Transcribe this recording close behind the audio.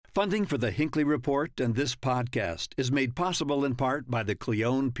Funding for the Hinckley Report and this podcast is made possible in part by the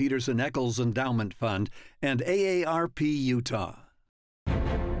Cleone Peterson Eccles Endowment Fund and AARP Utah.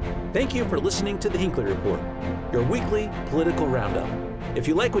 Thank you for listening to the Hinckley Report, your weekly political roundup. If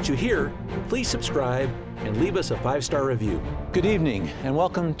you like what you hear, please subscribe and leave us a 5-star review. Good evening and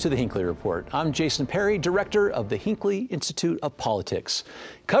welcome to the Hinckley Report. I'm Jason Perry, director of the Hinckley Institute of Politics.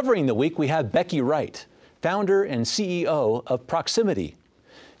 Covering the week, we have Becky Wright, founder and CEO of Proximity,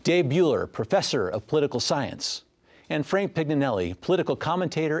 Dave Buehler, professor of political science, and Frank Pignanelli, political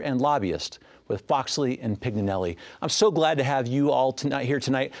commentator and lobbyist with Foxley and Pignanelli. I'm so glad to have you all here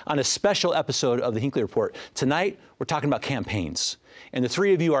tonight on a special episode of the Hinckley Report. Tonight, we're talking about campaigns. And the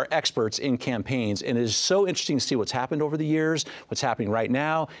three of you are experts in campaigns, and it is so interesting to see what's happened over the years, what's happening right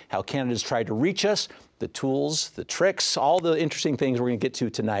now, how candidates tried to reach us, the tools, the tricks, all the interesting things we're going to get to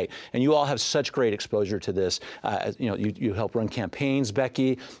tonight. And you all have such great exposure to this. You help run campaigns,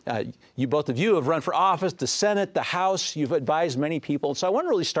 Becky. Both of you have run for office, the Senate, the House. You've advised many people. So I want to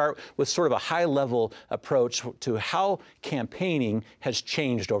really start with sort of a high-level approach to how campaigning has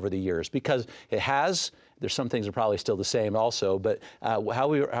changed over the years, because it has. There's some things that are probably still the same also, but how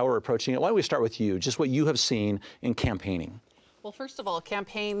we're approaching it. Why don't we start with you, just what you have seen in campaigning? Well, first of all,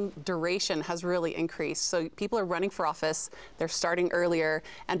 campaign duration has really increased. So people are running for office, they're starting earlier,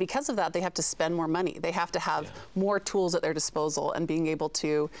 and because of that, they have to spend more money. They have to have more tools at their disposal and being able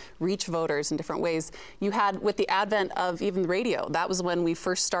to reach voters in different ways. You had, with the advent of even radio, that was when we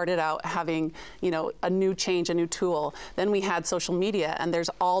first started out having, a new change, a new tool. Then we had social media, and there's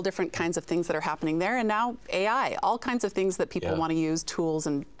all different kinds of things that are happening there. And now AI, all kinds of things that people want to use, tools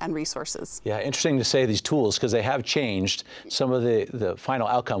and resources. Yeah, interesting to say these tools, because they have changed. Some of the final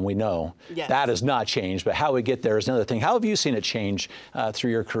outcome we know. Yes. That has not changed, but how we get there is another thing. How have you seen it change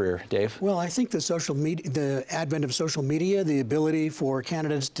through your career, Dave? Well, I think the advent of social media, the ability for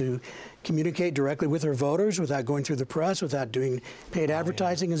candidates to communicate directly with their voters without going through the press, without doing paid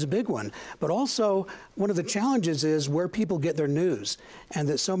advertising is a big one. But also, one of the challenges is where people get their news, and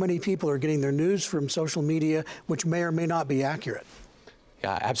that so many people are getting their news from social media, which may or may not be accurate.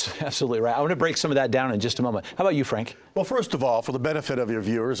 Yeah, absolutely right. I want to break some of that down in just a moment. How about you, Frank? Well, first of all, for the benefit of your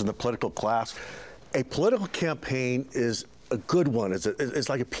viewers and the political class, a political campaign is a good one. It's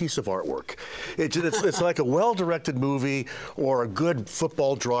like a piece of artwork. It's like a well-directed movie or a good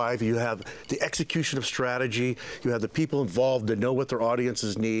football drive. You have the execution of strategy. You have the people involved that know what their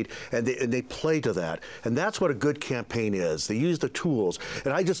audiences need, and they play to that. And that's what a good campaign is. They use the tools.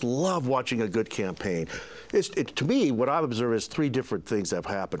 And I just love watching a good campaign. To me, what I've observed is three different things that have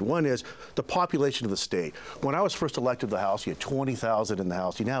happened. One is the population of the state. When I was first elected to the House, you had 20,000 in the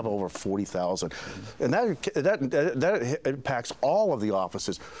House. You now have over 40,000. And that impacts all of the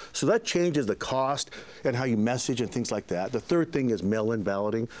offices. So that changes the cost and how you message and things like that. The third thing is mail-in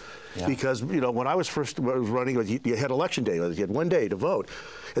balloting. Yeah. Because, when I was first running, you had election day. You had one day to vote.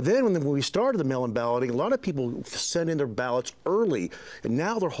 And then when we started the mail-in balloting, a lot of people sent in their ballots early, and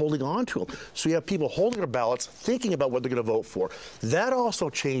now they're holding on to them. So you have people holding their ballots, thinking about what they're going to vote for. That also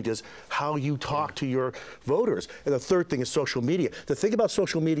changes how you talk to your voters. And the third thing is social media. The thing about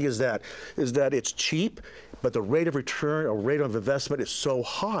social media is that it's cheap, but the rate of return or rate of investment is so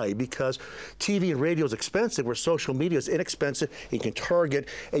high because TV and radio is expensive, where social media is inexpensive. You can target,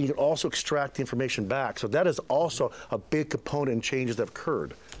 and you can also extract the information back. So that is also a big component in changes that have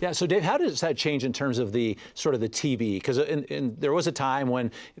occurred. Yeah, so Dave, how does that change in terms of the sort of the TV? Because there was a time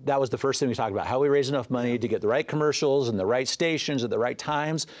when that was the first thing we talked about, how we raise enough money to get the right commercials and the right stations at the right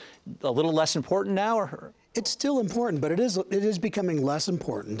times. A little less important now? Or? It's still important, but it is becoming less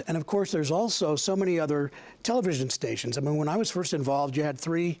important. And of course, there's also so many other television stations. I mean, when I was first involved, you had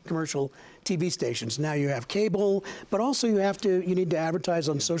 3 commercial TV stations. Now you have cable, but also you need to advertise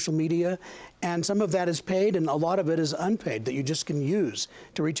on social media. And some of that is paid, and a lot of it is unpaid that you just can use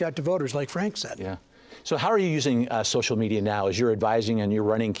to reach out to voters, like Frank said. Yeah. So how are you using social media now as you're advising and you're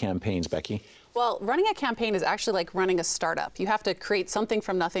running campaigns, Becky? Well, running a campaign is actually like running a startup. You have to create something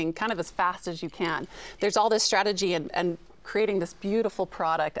from nothing kind of as fast as you can. There's all this strategy and creating this beautiful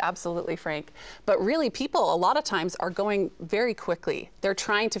product, absolutely, Frank. But really, people a lot of times are going very quickly. They're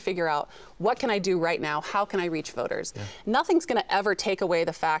trying to figure out, what can I do right now? How can I reach voters? Yeah. Nothing's going to ever take away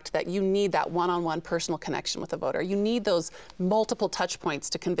the fact that you need that one-on-one personal connection with a voter. You need those multiple touch points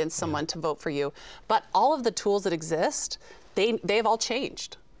to convince someone to vote for you. But all of the tools that exist, they've all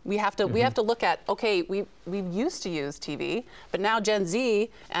changed. We have to look at, okay, we used to use TV, but now Gen Z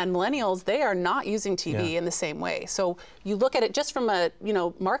and millennials, they are not using TV in the same way. So you look at it just from a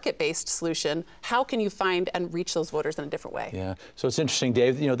market-based solution. How can you find and reach those voters in a different way? Yeah. So it's interesting,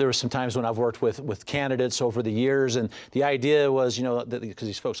 Dave. There were some times when I've worked with candidates over the years, and the idea was, because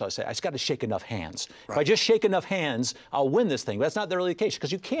these folks always say, I just got to shake enough hands. Right. If I just shake enough hands, I'll win this thing. But that's not really the case,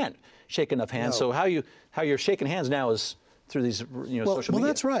 because you can't shake enough hands. No. So how you're shaking hands now is through these social media. Well,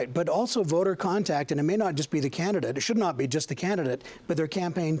 that's right, but also voter contact, and it may not just be the candidate. It should not be just the candidate, but their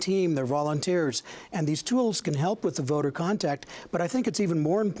campaign team, their volunteers, and these tools can help with the voter contact. But I think it's even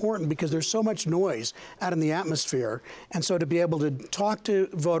more important because there's so much noise out in the atmosphere, and so to be able to talk to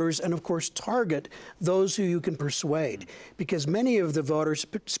voters and, of course, target those who you can persuade, because many of the voters,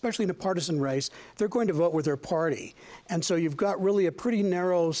 especially in a partisan race, they're going to vote with their party, and so you've got really a pretty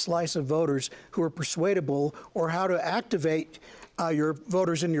narrow slice of voters who are persuadable, or how to activate your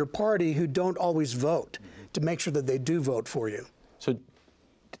voters in your party who don't always vote, to make sure that they do vote for you. So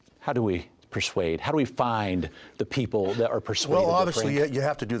how do we persuade? How do we find the people that are persuaded? Well, obviously, you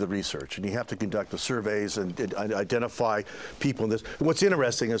have to do the research, and you have to conduct the surveys and identify people in this. What's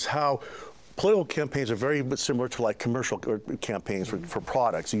interesting is how political campaigns are very similar to like commercial campaigns for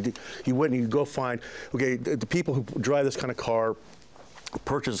products. You went and you go find, okay, the people who drive this kind of car,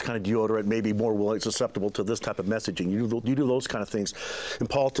 purchase this kind of deodorant, may be more susceptible to this type of messaging. You do those kind of things in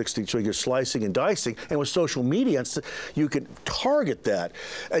politics, so you're slicing and dicing. And with social media, you can target that.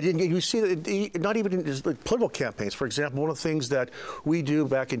 And you see that not even in political campaigns. For example, one of the things that we do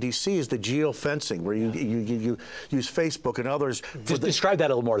back in D.C. is the geofencing, where you use Facebook and others. Describe that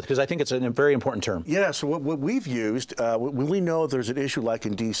a little more, because I think it's a very important term. Yeah, so what we've used, when we know there's an issue like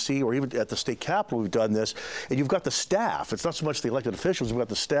in D.C. or even at the state capitol, we've done this, and you've got the staff. It's not so much the elected officials. We've got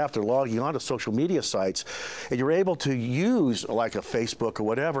the staff that are logging onto social media sites, and you're able to use like a Facebook or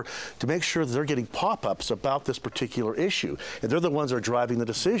whatever to make sure that they're getting pop-ups about this particular issue, and they're the ones that are driving the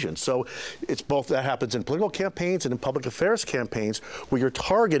decision. So it's both that happens in political campaigns and in public affairs campaigns, where you're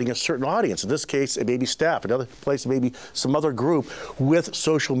targeting a certain audience. In this case, it may be staff. In other places, maybe some other group with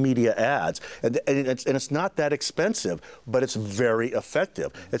social media ads, and it's not that expensive, but it's very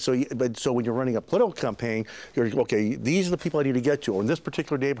effective. And so when you're running a political campaign, you're okay. These are the people I need to get to, or in this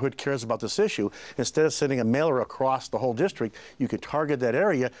particular neighborhood cares about this issue. Instead of sending a mailer across the whole district, you can target that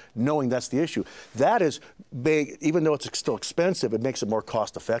area knowing that's the issue. That is big, even though it's still expensive, it makes it more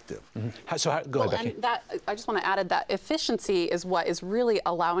cost effective. Mm-hmm. Go ahead, Becky. And that, I just want to add that efficiency is what is really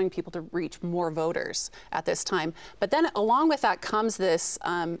allowing people to reach more voters at this time. But then along with that comes this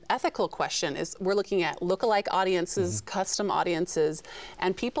ethical question, is we're looking at lookalike audiences, custom audiences,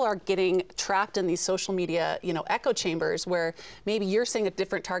 and people are getting trapped in these social media, echo chambers where maybe you're seeing a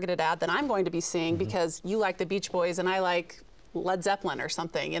different targeted ad than I'm going to be seeing because you like the Beach Boys and I like Led Zeppelin or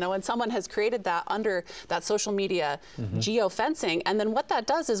something, and someone has created that under that social media geofencing. And then what that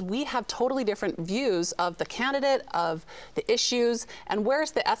does is we have totally different views of the candidate, of the issues, and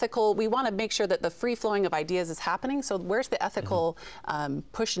where's the ethical, we want to make sure that the free flowing of ideas is happening. So where's the ethical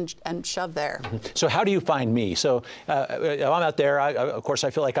push and shove there? So how do you find me? So I'm out there, of course, I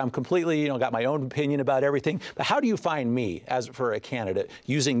feel like I'm completely, got my own opinion about everything, but how do you find me as for a candidate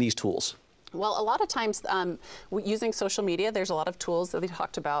using these tools? Well, a lot of times using social media, there's a lot of tools that we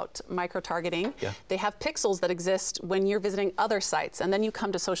talked about, micro-targeting. Yeah. They have pixels that exist when you're visiting other sites, and then you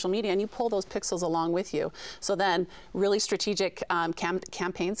come to social media and you pull those pixels along with you. So then really strategic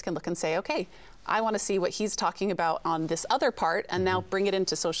campaigns can look and say, okay, I want to see what he's talking about on this other part, and now bring it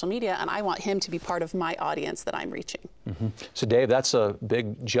into social media, and I want him to be part of my audience that I'm reaching. So Dave, that's a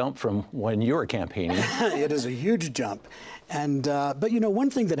big jump from when you were campaigning. It is a huge jump. And but one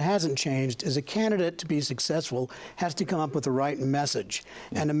thing that hasn't changed is a candidate, to be successful, has to come up with the right message,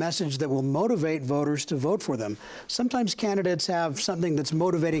 and a message that will motivate voters to vote for them. Sometimes candidates have something that's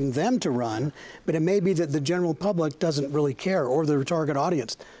motivating them to run, but it may be that the general public doesn't really care, or their target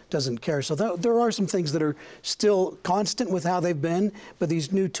audience doesn't care. So there are some things that are still constant with how they've been, but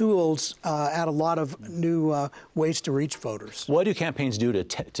these new tools add a lot of new ways to reach voters. What do campaigns do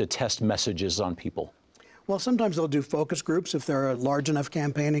to test messages on people? Well, sometimes they'll do focus groups if they're a large enough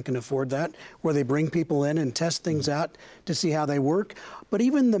campaign and can afford that, where they bring people in and test things out to see how they work. But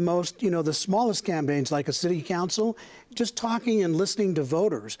even the most, the smallest campaigns like a city council, just talking and listening to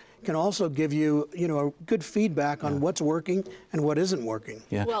voters can also give you, a good feedback on what's working and what isn't working.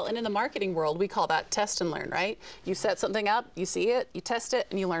 Yeah. Well, and in the marketing world, we call that test and learn, right? You set something up, you see it, you test it,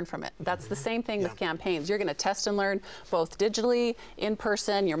 and you learn from it. That's the same thing with campaigns. You're going to test and learn both digitally, in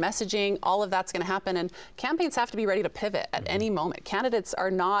person, your messaging, all of that's going to happen. And campaigns have to be ready to pivot at any moment. Candidates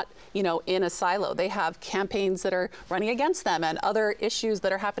are not, in a silo. They have campaigns that are running against them and other issues issues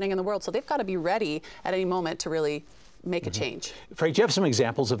that are happening in the world. So they've got to be ready at any moment to really make a change. Frank, do you have some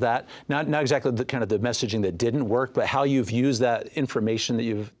examples of that? Not exactly the kind of the messaging that didn't work, but how you've used that information that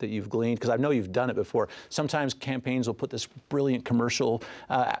you've gleaned? Because I know you've done it before. Sometimes campaigns will put this brilliant commercial,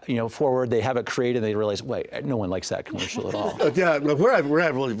 forward. They have it created, and they realize, wait, no one likes that commercial at all. Yeah, where I've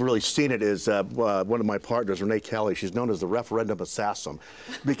really seen it is one of my partners, Renee Kelly. She's known as the referendum assassin,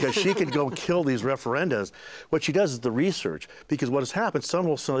 because she can go kill these referendums. What she does is the research, because what has happened, someone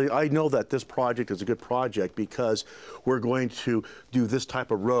will say, I know that this project is a good project because we're going to do this type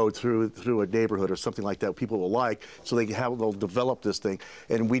of road through a neighborhood or something like that people will like, so they'll develop this thing,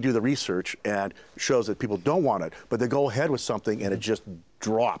 and we do the research and shows that people don't want it, but they go ahead with something and it just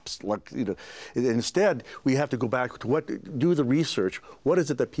drops. Instead, we have to go back to do the research. What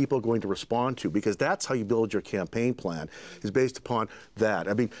is it that people are going to respond to? Because that's how you build your campaign plan, is based upon that.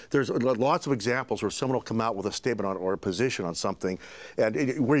 I mean, there's lots of examples where someone will come out with a statement on or a position on something,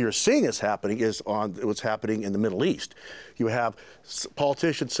 and where you're seeing this happening is on what's happening in the Middle East. You have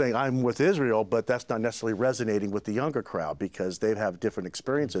politicians saying, I'm with Israel, but that's not necessarily resonating with the younger crowd because they have different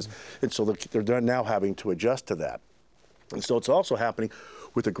experiences, and so they're now having to adjust to that. And so it's also happening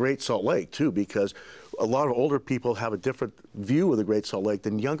with the Great Salt Lake, too, because a lot of older people have a different view of the Great Salt Lake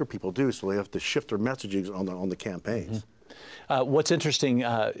than younger people do, so they have to shift their messaging on the campaigns. What's interesting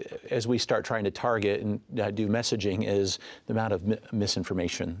as we start trying to target and do messaging is the amount of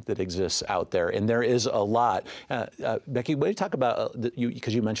misinformation that exists out there, and there is a lot. Becky, what do you talk about,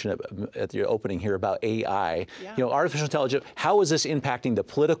 because you mentioned it at the opening here about AI, artificial intelligence, how is this impacting the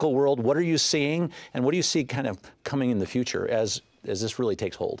political world? What are you seeing, and what do you see kind of coming in the future as this really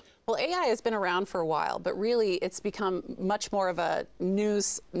takes hold? Well, AI has been around for a while, but really it's become much more of a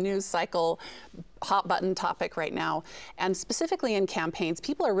news cycle hot button topic right now. And specifically in campaigns,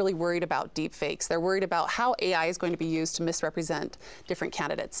 people are really worried about deep fakes. They're worried about how AI is going to be used to misrepresent different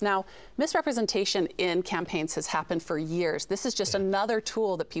candidates. Now, misrepresentation in campaigns has happened for years. This is just another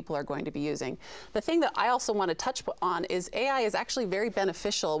tool that people are going to be using. The thing that I also want to touch on is AI is actually very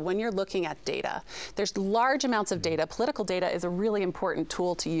beneficial when you're looking at data. There's large amounts of data. Political data is a really important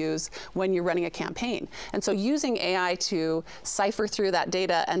tool to use when you're running a campaign. And so using AI to cipher through that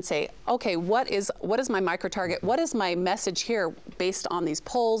data and say, okay, what is my micro-target? What is my message here based on these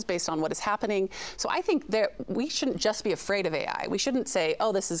polls, based on what is happening? So I think that we shouldn't just be afraid of AI. We shouldn't say,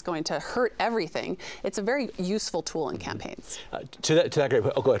 oh, this is going to hurt everything. It's a very useful tool in campaigns. To that great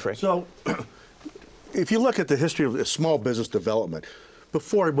point. Oh, go ahead, Frank. So if you look at the history of small business development,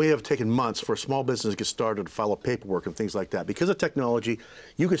 before, it may have taken months for a small business to get started, to file paperwork and things like that. Because of technology,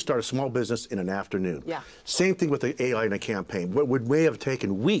 you could start a small business in an afternoon. Yeah. Same thing with the AI in a campaign. What may have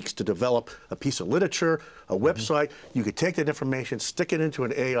taken weeks to develop a piece of literature, a website, you could take that information, stick it into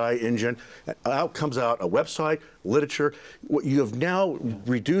an AI engine, out comes out a website, literature. You have now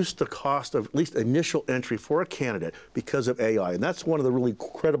reduced the cost of at least initial entry for a candidate because of AI, and that's one of the really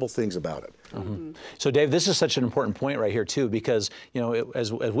incredible things about it. Mm-hmm. So, Dave, this is such an important point right here, too, because,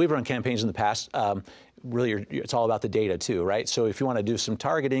 as we've run campaigns in the past, really it's all about the data, too, right? So if you want to do some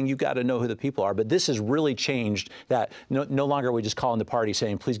targeting, you've got to know who the people are. But this has really changed that no longer are we just calling the party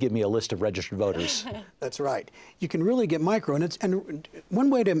saying, please give me a list of registered voters. That's right. You can really get micro. And one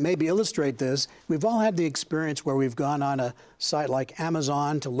way to maybe illustrate this, we've all had the experience where we've gone on a site like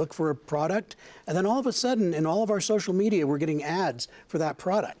Amazon to look for a product, and then all of a sudden, in all of our social media, we're getting ads for that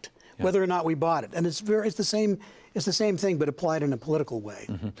product, whether or not we bought it. And it's the same thing, but applied in a political way.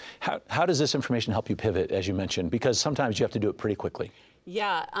 Mm-hmm. How does this information help you pivot, as you mentioned? Because sometimes you have to do it pretty quickly.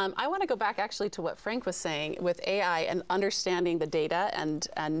 Yeah, I want to go back actually to what Frank was saying with AI and understanding the data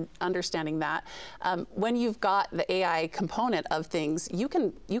and understanding that. When you've got the AI component of things, you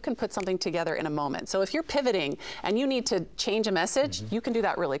can put something together in a moment. So if you're pivoting and you need to change a message, you can do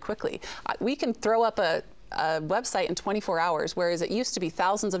that really quickly. We can throw up a website in 24 hours, whereas it used to be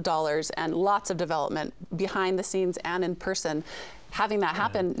thousands of dollars and lots of development behind the scenes and in person. Having that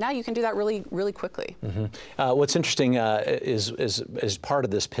happen, now you can do that really, really quickly. Mm-hmm. What's interesting is part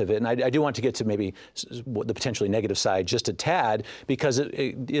of this pivot, and I do want to get to maybe the potentially negative side just a tad, because it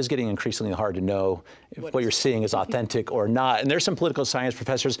is getting increasingly hard to know if what you're seeing is authentic or not. And there's some political science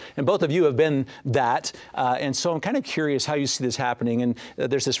professors, and both of you have been that, and so I'm kind of curious how you see this happening. And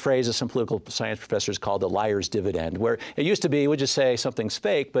there's this phrase that some political science professors call the liar's dividend, where it used to be we just say something's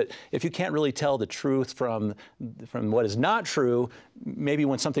fake, but if you can't really tell the truth from what is not true, maybe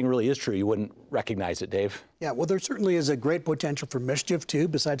when something really is true, you wouldn't recognize it, Dave. Yeah, well, there certainly is a great potential for mischief, too,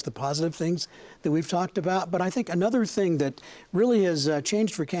 besides the positive things that we've talked about. But I think another thing that really has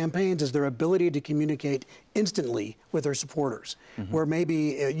changed for campaigns is their ability to communicate instantly with their supporters, where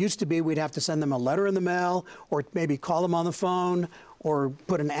maybe it used to be we'd have to send them a letter in the mail or maybe call them on the phone or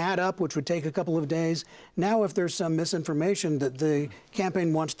put an ad up, which would take a couple of days. Now, if there's some misinformation that the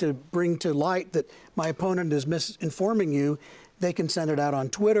campaign wants to bring to light that my opponent is misinforming you, they can send it out on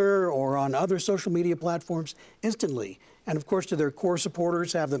Twitter or on other social media platforms instantly. And of course, to their core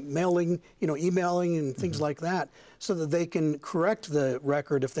supporters, have them mailing, emailing and things like that, so that they can correct the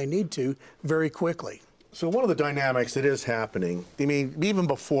record if they need to very quickly. So one of the dynamics that is happening, I mean, even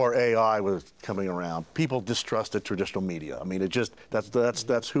before AI was coming around, people distrusted traditional media. I mean,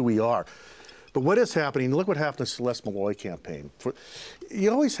 that's who we are. But what is happening, look what happened to Celeste Malloy campaign.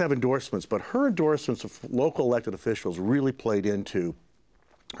 You always have endorsements, but her endorsements of local elected officials really played into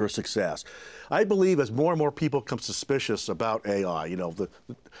her success. I believe as more and more people become suspicious about AI, the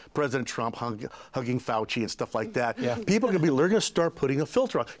President Trump hugging Fauci and stuff like that, people are going to start putting a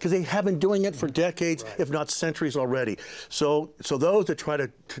filter on, because they have been doing it for decades, if not centuries already. So those that try to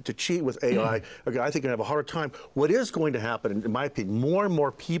cheat with AI, I think, are going to have a harder time. What is going to happen, in my opinion, more and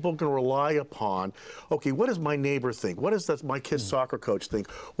more people are going to rely upon, okay, what does my neighbor think? What does my kid's soccer coach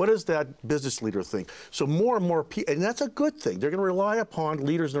think? What does that business leader think? So more and more people, and that's a good thing. They're going to rely upon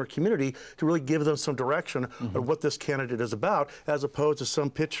leaders in their community to really give them some direction on what this candidate is about, as opposed to some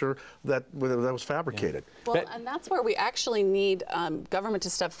picture that was fabricated. Well, and that's where we actually need government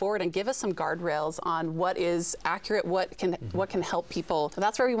to step forward and give us some guardrails on what is accurate, what can help people. So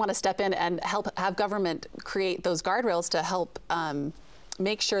that's where we want to step in and have government create those guardrails to help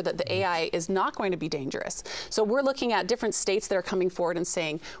make sure that the AI is not going to be dangerous. So we're looking at different states that are coming forward and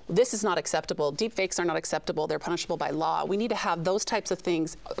saying, this is not acceptable, deepfakes are not acceptable, they're punishable by law. We need to have those types of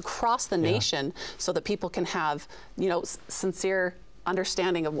things across the nation so that people can have, sincere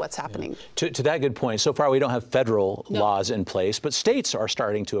understanding of what's happening. To that good point, so far we don't have federal laws in place, but states are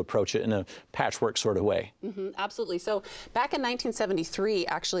starting to approach it in a patchwork sort of way. Absolutely. So back in 1973,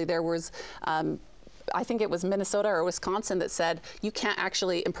 actually, there was I think it was Minnesota or Wisconsin that said you can't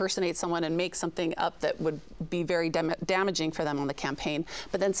actually impersonate someone and make something up that would be very damaging for them on the campaign.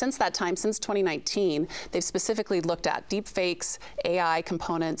 But then since that time, since 2019, they've specifically looked at deep fakes, AI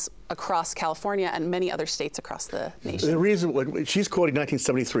components across California and many other states across the nation. The reason she's quoting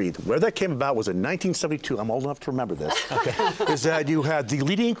 1973, where that came about was in 1972. I'm old enough to remember this. Is that you had the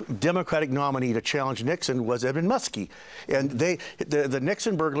leading Democratic nominee to challenge Nixon was Edmund Muskie, and the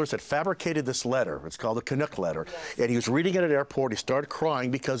Nixon burglars had fabricated this letter. It's called the Canuck letter, and he was reading it at an airport. He started crying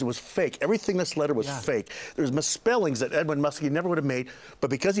because it was fake. Everything in this letter was fake. There's misspellings that Edmund Muskie never would have made, but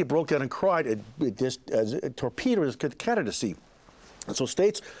because he broke down and cried, it just torpedoed his candidacy. And so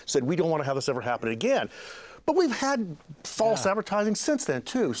states said, we don't want to have this ever happen again. But we've had false advertising since then,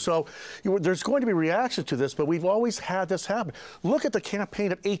 too. So there's going to be reaction to this, but we've always had this happen. Look at the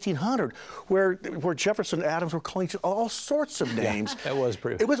campaign of 1800, where Jefferson and Adams were calling all sorts of names. That was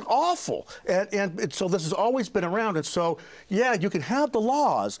pretty. It was awful. And so this has always been around. And so, you can have the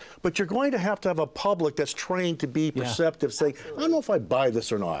laws, but you're going to have a public that's trained to be perceptive, saying, I don't know if I buy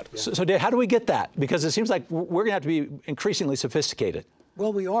this or not. So Dave, how do we get that? Because it seems like we're going to have to be increasingly sophisticated.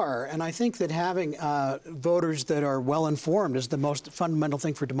 Well, we are, and I think that having voters that are well-informed is the most fundamental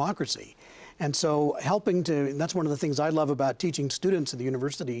thing for democracy. And so that's one of the things I love about teaching students at the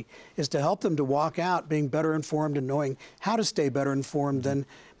university, is to help them to walk out being better informed and knowing how to stay better informed than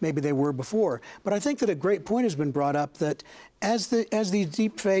maybe they were before. But I think that a great point has been brought up that as these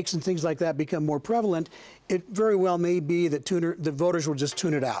deep fakes and things like that become more prevalent, it very well may be that the voters will just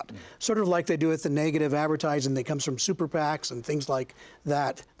tune it out, sort of like they do with the negative advertising that comes from super PACs and things like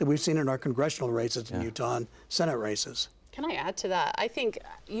that we've seen in our congressional races in Utah and Senate races. Can I add to that? I think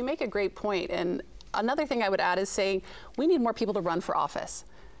you make a great point, and another thing I would add is saying we need more people to run for office.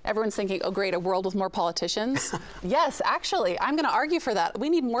 Everyone's thinking, oh great, a world with more politicians. Yes, actually, I'm going to argue for that. We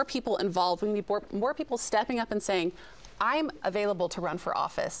need more people involved. We need more people stepping up and saying, I'm available to run for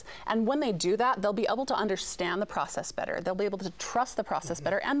office. And when they do that, they'll be able to understand the process better. They'll be able to trust the process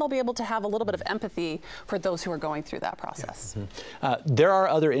better, and they'll be able to have a little bit of empathy for those who are going through that process. There are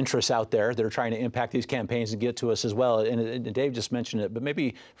other interests out there that are trying to impact these campaigns and get to us as well. And Dave just mentioned it, but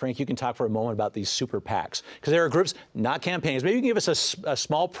maybe, Frank, you can talk for a moment about these super PACs. Because there are groups, not campaigns. Maybe you can give us a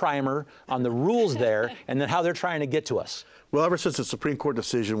small primer on the rules there and then how they're trying to get to us. Well, ever since the Supreme Court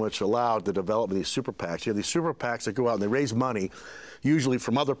decision which allowed the development of these super PACs, you have these super PACs that go out and they raise money, usually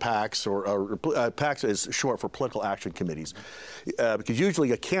from other PACs, or PACs is short for political action committees, because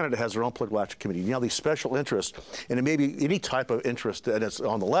usually a candidate has their own political action committee. You have these special interests, and it may be any type of interest, and it's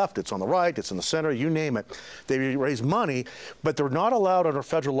on the left, it's on the right, it's in the center, you name it. They raise money, but they're not allowed under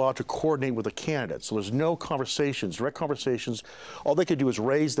federal law to coordinate with a candidate. So there's no conversations, direct conversations. All they can do is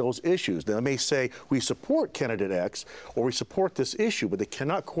raise those issues. They may say, we support candidate X, or we support this issue, but they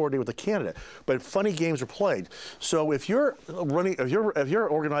cannot coordinate with the candidate. But funny games are played. So if you're running, if you're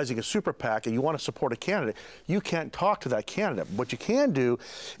organizing a super PAC and you want to support a candidate, you can't talk to that candidate. What you can do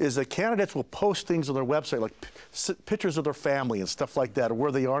is the candidates will post things on their website, like pictures of their family and stuff like that, or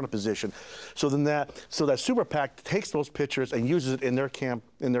where they are in a position. So then that super PAC takes those pictures and uses it in their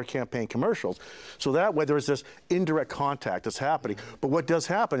campaign commercials. So that way there's this indirect contact that's happening. But what does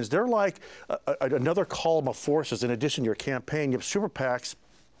happen is they're like another column of forces in addition to your campaign. You have super PACs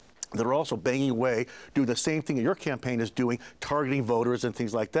that are also banging away, doing the same thing that your campaign is doing, targeting voters and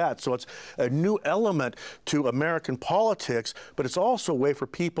things like that. So it's a new element to American politics, but it's also a way for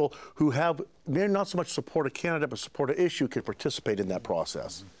people who may not so much support a candidate, but support an issue, can participate in that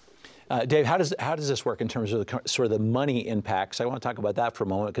process. Dave, how does this work in terms of sort of the money impacts? I want to talk about that for a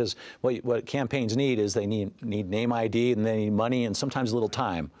moment, because what campaigns need is they need name ID, and they need money, and sometimes a little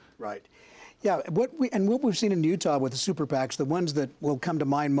time. Right. Yeah, what we've seen in Utah with the super PACs, the ones that will come to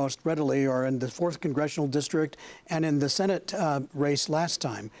mind most readily are in the 4th Congressional District and in the Senate race last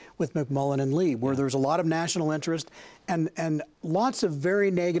time with McMullen and Lee, where there's a lot of national interest and lots of very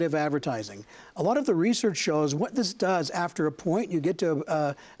negative advertising. A lot of the research shows what this does after a point, you get to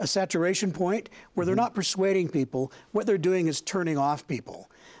a saturation point where they're not persuading people. What they're doing is turning off people.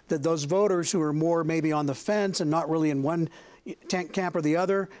 That those voters who are more maybe on the fence and not really in one camp or the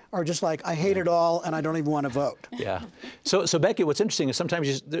other are just like, I hate it all and I don't even want to vote. Yeah. So Becky, what's interesting is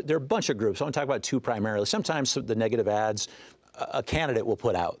sometimes there are a bunch of groups. I want to talk about two primarily. Sometimes the negative ads a candidate will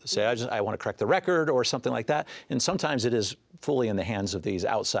put out, say, I want to correct the record or something like that. And sometimes it is fully in the hands of these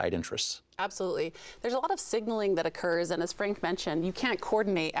outside interests. Absolutely. There's a lot of signaling that occurs, and as Frank mentioned, you can't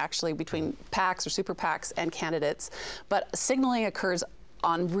coordinate actually between PACs or super PACs and candidates, but signaling occurs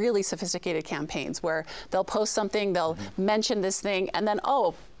on really sophisticated campaigns where they'll post something, they'll mention this thing, and then,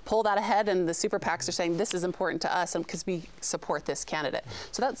 pull that ahead, and the super PACs are saying this is important to us because we support this candidate.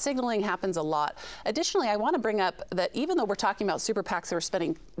 So that signaling happens a lot. Additionally, I want to bring up that even though we're talking about super PACs that are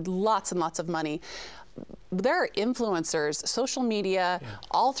spending lots and lots of money, there are influencers, social media,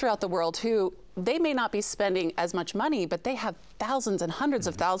 all throughout the world who they may not be spending as much money, but they have thousands and hundreds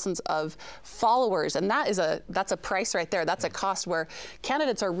of thousands of followers, and that's a price right there. That's a cost where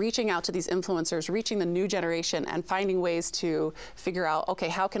candidates are reaching out to these influencers, reaching the new generation, and finding ways to figure out, okay,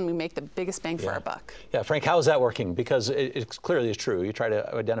 how can we make the biggest bang for our buck? Yeah, Frank, how is that working? Because it clearly is true. You try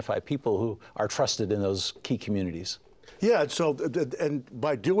to identify people who are trusted in those key communities. Yeah, so, and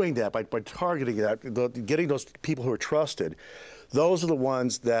by doing that, by targeting that, getting those people who are trusted, those are the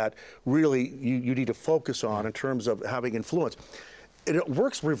ones that really you need to focus on in terms of having influence. And it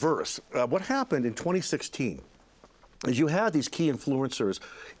works reverse. What happened in 2016 is you had these key influencers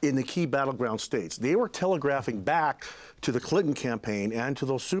in the key battleground states. They were telegraphing back to the Clinton campaign and to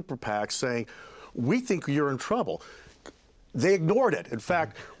those super PACs saying, we think you're in trouble. They ignored it. In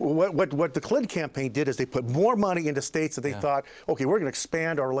fact, what the Clinton campaign did is they put more money into states that they thought, okay, we're going to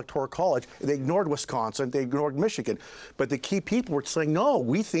expand our electoral college. They ignored Wisconsin. They ignored Michigan. But the key people were saying, no,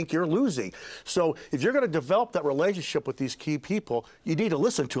 we think you're losing. So if you're going to develop that relationship with these key people, you need to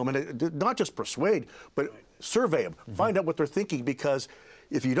listen to them and not just persuade, but survey them. Find out what they're thinking, because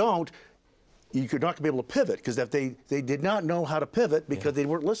if you don't, you're not going to be able to pivot, because if they did not know how to pivot because they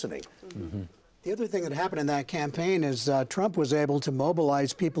weren't listening. The other thing that happened in that campaign is Trump was able to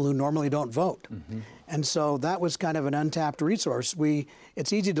mobilize people who normally don't vote. And so that was kind of an untapped resource.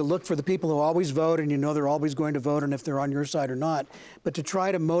 It's easy to look for the people who always vote, and you know they're always going to vote and if they're on your side or not. But to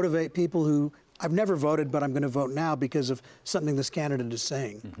try to motivate people who, I've never voted, but I'm going to vote now because of something this candidate is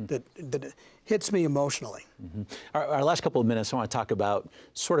saying that hits me emotionally. Our last couple of minutes, I want to talk about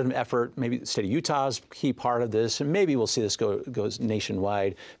sort of an effort, maybe the state of Utah's key part of this, and maybe we'll see this goes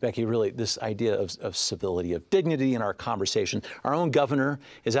nationwide. Becky, really this idea of civility, of dignity in our conversation. Our own governor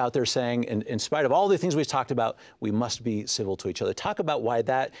is out there saying, in spite of all the things we've talked about, we must be civil to each other. Talk about why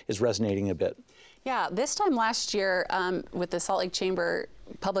that is resonating a bit. Yeah, this time last year with the Salt Lake Chamber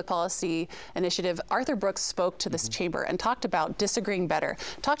public policy initiative, Arthur Brooks spoke to this chamber and talked about disagreeing better,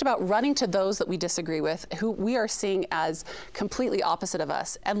 talked about running to those that we disagree with, who we are seeing as completely opposite of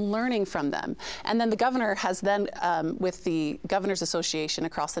us, and learning from them. And then the governor has then, with the Governors Association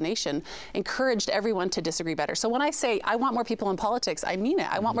across the nation, encouraged everyone to disagree better. So when I say I want more people in politics, I mean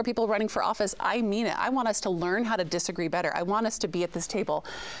it. I want more people running for office, I mean it. I want us to learn how to disagree better. I want us to be at this table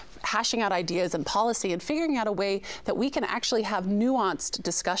hashing out ideas and policy and figuring out a way that we can actually have nuanced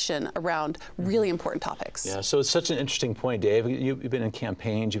discussion around really important topics. Yeah, so it's such an interesting point, Dave. You've been in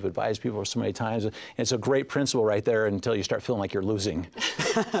campaigns, you've advised people so many times, and it's a great principle right there until you start feeling like you're losing.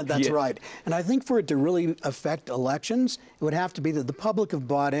 That's right. And I think for it to really affect elections, it would have to be that the public have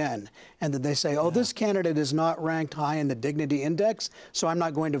bought in and that they say, oh, this candidate is not ranked high in the Dignity Index, so I'm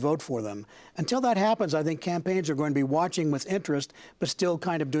not going to vote for them. Until that happens, I think campaigns are going to be watching with interest, but still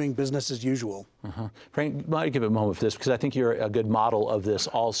kind of doing business as usual. Frank, I might give a moment for this because I think you're a good model of this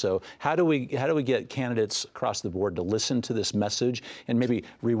also. How do we get candidates across the board to listen to this message and maybe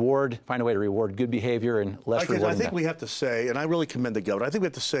find a way to reward good behavior and less rewarding? I think we have to say, and I really commend the governor, I think we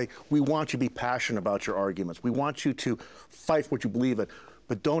have to say, we want you to be passionate about your arguments. We want you to fight for what you believe in,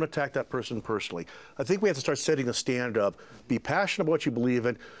 but don't attack that person personally. I think we have to start setting the standard of be passionate about what you believe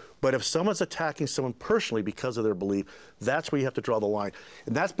in, but if someone's attacking someone personally because of their belief, that's where you have to draw the line.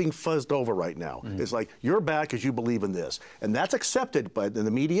 And that's being fuzzed over right now. It's like, you're bad because you believe in this. And that's accepted in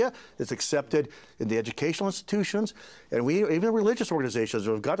the media, it's accepted in the educational institutions, and even religious organizations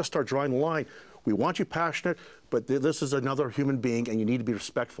have got to start drawing the line. We want you passionate, but this is another human being, and you need to be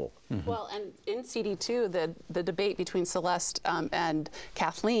respectful. Well, and in CD2, the debate between Celeste and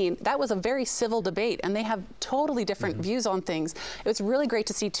Kathleen, that was a very civil debate, and they have totally different views on things. It was really great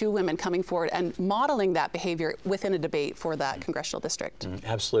to see two women coming forward and modeling that behavior within a debate for that congressional district.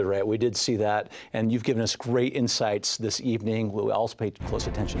 Absolutely right. We did see that, and you've given us great insights this evening. We'll also pay close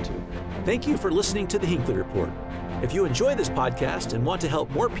attention to. Thank you for listening to the Hinckley Report. If you enjoy this podcast and want to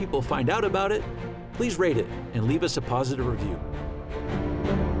help more people find out about it, please rate it and leave us a positive review.